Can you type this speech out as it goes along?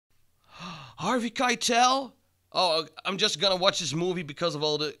Harvey Keitel? Oh, I'm just gonna watch this movie because of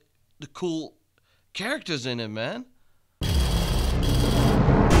all the cool characters in it, man.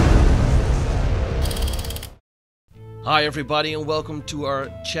 Hi everybody and welcome to our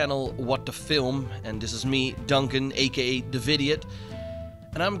channel What the Film, and this is me, Duncan, aka The Vidiot,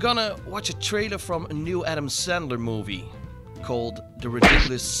 and I'm gonna watch a trailer from a new Adam Sandler movie called The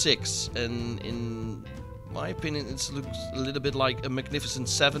Ridiculous Six, and in my opinion it looks a little bit like a Magnificent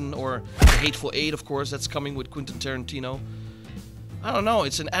Seven or The Hateful Eight, of course, that's coming with Quentin Tarantino. I don't know,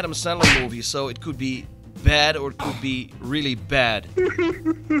 it's an Adam Sandler movie, so it could be bad or it could be really bad.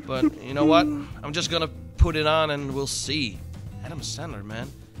 But you know what, I'm just gonna put it on and we'll see. Adam Sandler,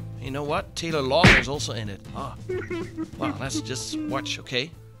 man. You know what? Taylor Lautner's also in it. Ah. Wow, let's just watch, okay?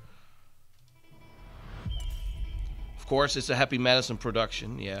 Of course, it's a Happy Madison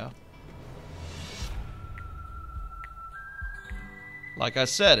production, yeah. Like I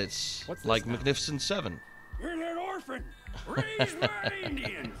said, it's like Magnificent Seven. You're that orphan. Raised by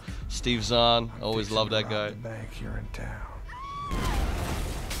Indians. Steve Zahn, always loved that guy. Bank here in town.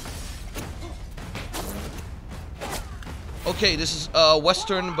 Okay, this is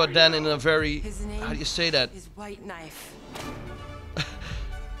Western, but then in a very, how do you say that? His white knife.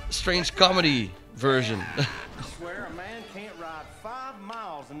 Strange comedy version. I swear a man can't ride 5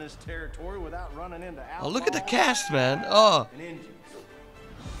 miles in this territory without running into outlaws. Oh, look at the cast, man. Oh. And Indians.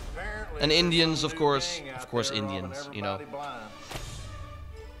 And Indians, of course, Indians, you know.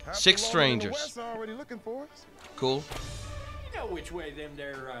 6 strangers. Cool. You know which way them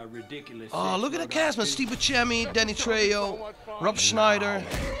there ridiculous. Oh, look at the cast, man. Steve Buscemi, Danny Trejo, Rob Schneider.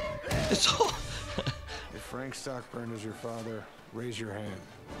 It's all... If Frank Stockburn is your father, raise your hand.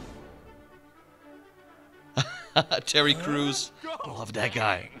 Terry Crews. Love that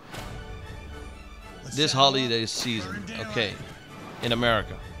guy. This holiday season, okay, in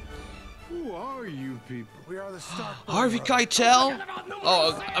America. Who are you people? We are the Stockburn Harvey Keitel?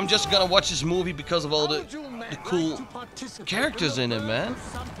 Oh, I'm just gonna watch this movie because of all the cool characters in it, man.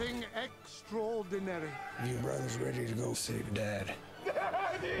 Something extraordinary. You brothers ready to go save Dad?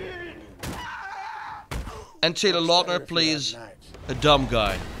 And Taylor Lautner plays a dumb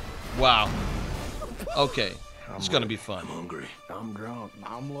guy. Wow. Okay, it's gonna be fun. I'm hungry. I'm drunk.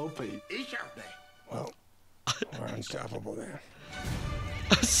 I'm low Pete. Eat your day. Well, we're unstoppable then.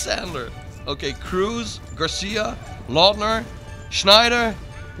 Sandler. Okay, Cruz, Garcia, Lautner, Schneider,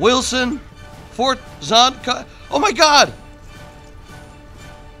 Wilson, Fort Zahn. Oh my God!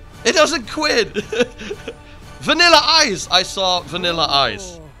 It doesn't quit. Vanilla Ice. I saw Vanilla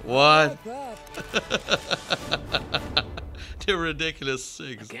Ice. What? The Ridiculous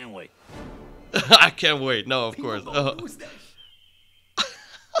Six. I can't wait. I can't wait. No, of course.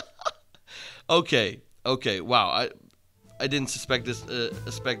 Okay. Okay. Wow. I didn't suspect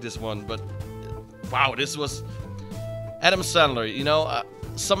this one, but wow, this was Adam Sandler. You know,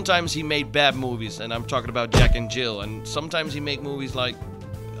 sometimes he made bad movies, and I'm talking about Jack and Jill. And sometimes he made movies like,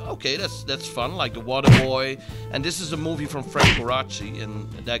 okay, that's fun, like The Waterboy. And this is a movie from Frank Coraci, and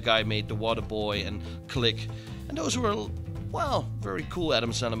that guy made The Waterboy and Click, and those were, well, very cool Adam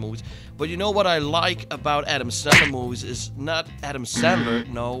Sandler movies. But you know what I like about Adam Sandler movies is not Adam Sandler.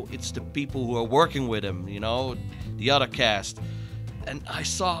 No, it's the people who are working with him. You know, the other cast. And I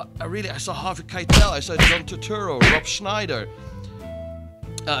saw Harvey Keitel, I saw John Turturro, Rob Schneider,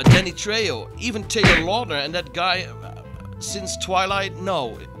 Danny Trejo, even Taylor Lautner, and that guy since Twilight.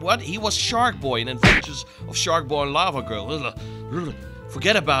 No, what? He was Shark Boy in Adventures of Shark Boy and Lava Girl.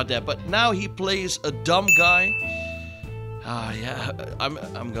 Forget about that. But now he plays a dumb guy. Yeah,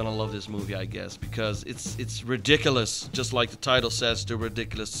 I'm gonna love this movie, I guess, because it's ridiculous, just like the title says, The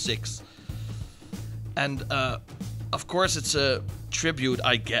Ridiculous Six. And of course it's a tribute,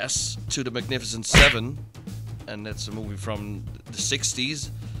 I guess, to the Magnificent Seven, and that's a movie from the 60s.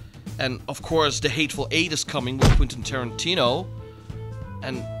 And of course The Hateful Eight is coming with Quentin Tarantino,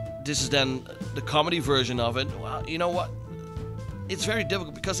 and this is then the comedy version of it. Well, you know what? It's very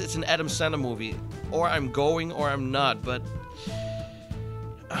difficult because it's an Adam Sandler movie. Or I'm going or I'm not, but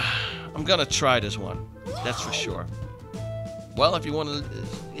I'm gonna try this one. That's for sure. Well, if you want to,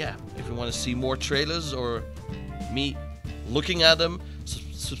 if you want to see more trailers or me looking at them,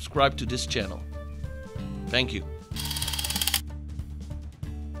 subscribe to this channel. Thank you.